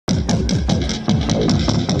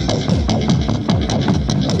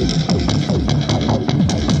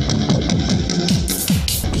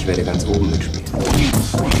oben mitspielen.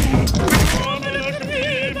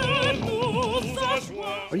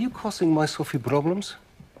 Are you causing my Sophie problems?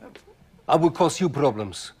 I will cause you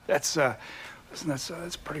problems. That's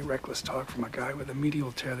pretty reckless talk from a guy with a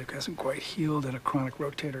medial tear that hasn't quite healed and a chronic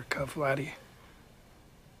rotator cuff, laddie.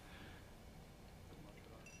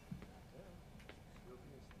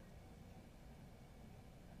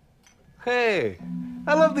 Hey,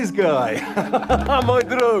 I love this guy. My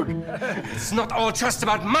drug. It's not all just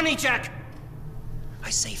about money, Jack.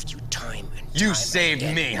 I saved you time and time. You saved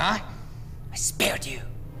me, huh? I spared you.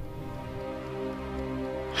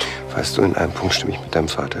 Weißt du, in einem Punkt stimme ich mit deinem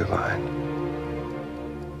Vater überein.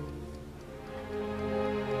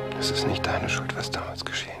 Es ist nicht deine Schuld, was damals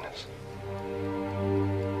geschehen ist.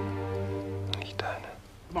 Nicht deine.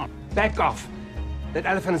 Come on, back off. That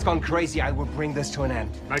elephant has gone crazy. I will bring this to an end.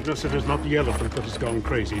 Magnus, it is not the elephant that has gone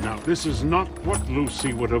crazy. Now, this is not what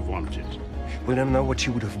Lucy would have wanted. We don't know what she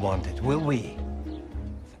would have wanted, will we?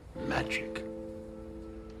 Magic.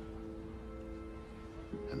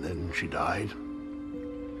 And then she died.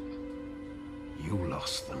 You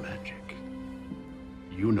lost the magic.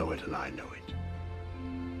 You know it and I know it.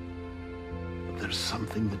 But there's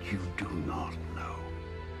something that you do not know.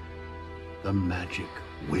 The magic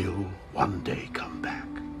will one day come back.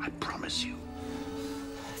 I promise you.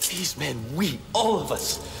 These men, all of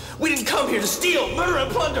us, we didn't come here to steal, murder,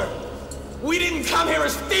 and plunder. We didn't come here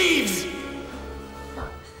as thieves.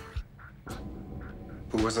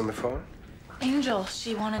 Who was on the phone? Angel.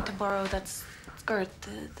 She wanted to borrow that skirt,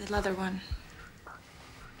 the leather one.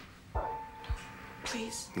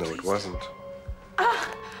 Please. No, please. it wasn't.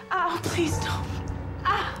 Please don't.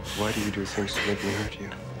 Why do you do things to make me hurt you?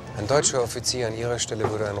 Ein deutscher Offizier an Ihrer Stelle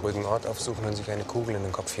würde einen ruhigen Ort aufsuchen und sich eine Kugel in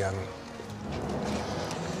den Kopf jagen.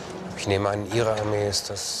 Ich nehme an, in Ihrer Armee ist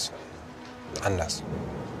das anders.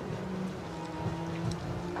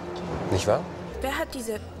 Nicht wahr? Wer hat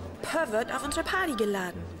diese Pervert auf unsere Party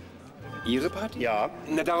geladen? Ihre Party? Ja.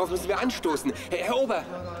 Na, darauf müssen wir anstoßen. Herr Ober.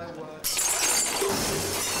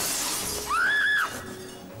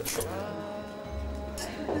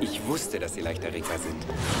 Ich wusste, dass Sie Leichterreger sind.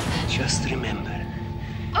 Just remember,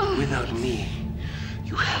 without me,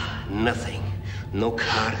 you have nothing. No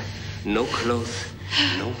car, no clothes,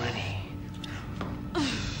 no money.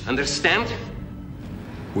 Understand?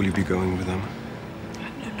 Will you be going with them?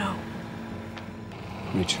 No.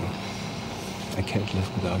 Rachel, I can't live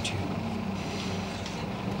without you.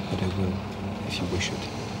 But I will, if you wish it.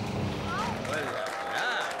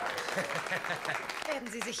 Werden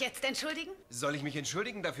Sie sich jetzt entschuldigen? Soll ich mich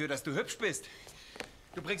entschuldigen dafür, dass du hübsch bist?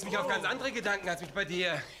 Du bringst mich auf ganz andere Gedanken, als mich bei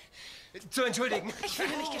dir zu entschuldigen. Ich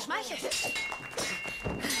fühle mich geschmeichelt.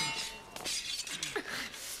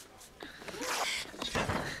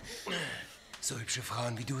 So hübsche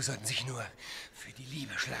Frauen wie du sollten sich nur für die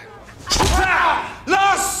Liebe schlagen.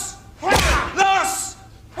 Los! Los!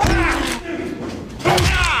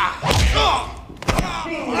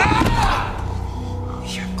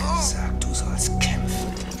 Ich hab gesagt, du sollst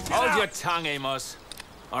kämpfen. Hold your tongue, Amos,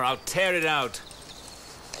 or I'll tear it out.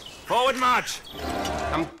 Forward march!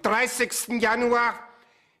 Am 30. Januar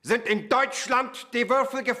sind in Deutschland die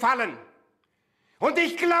Würfel gefallen. Und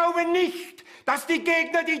ich glaube nicht, dass die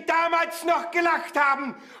Gegner, die damals noch gelacht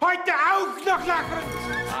haben, heute auch noch lachen.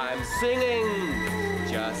 I'm singing,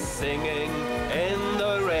 just singing in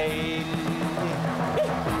the rain.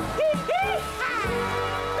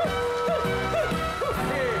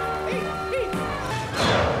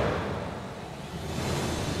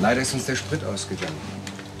 Leider ist uns der Sprit ausgegangen.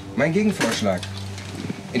 Mein Gegenvorschlag.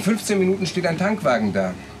 In 15 Minuten steht ein Tankwagen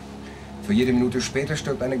da. Für jede Minute später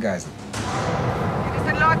stirbt eine Geisel. Geht es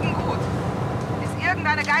den Leuten gut? Ist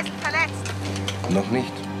irgendeine Geisel verletzt? Noch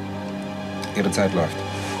nicht. Ihre Zeit läuft.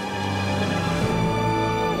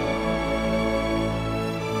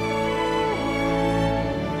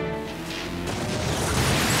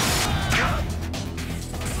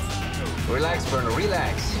 Relax, Bernard,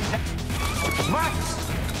 relax. Max!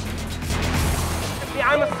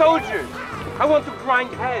 I'm a soldier. I want to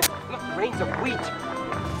grind heads, not grains of wheat.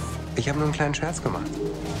 Ich habe nur einen kleinen Scherz gemacht.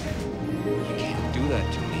 You can't do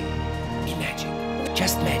that to me. Be magic.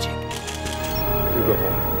 Just magic. You go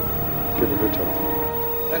home. Give her her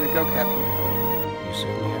telephone. Let it go, Captain. You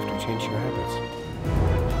certainly have to change your habits.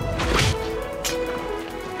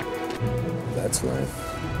 That's life.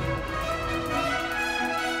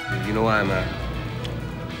 You know I'm a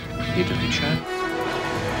little chap.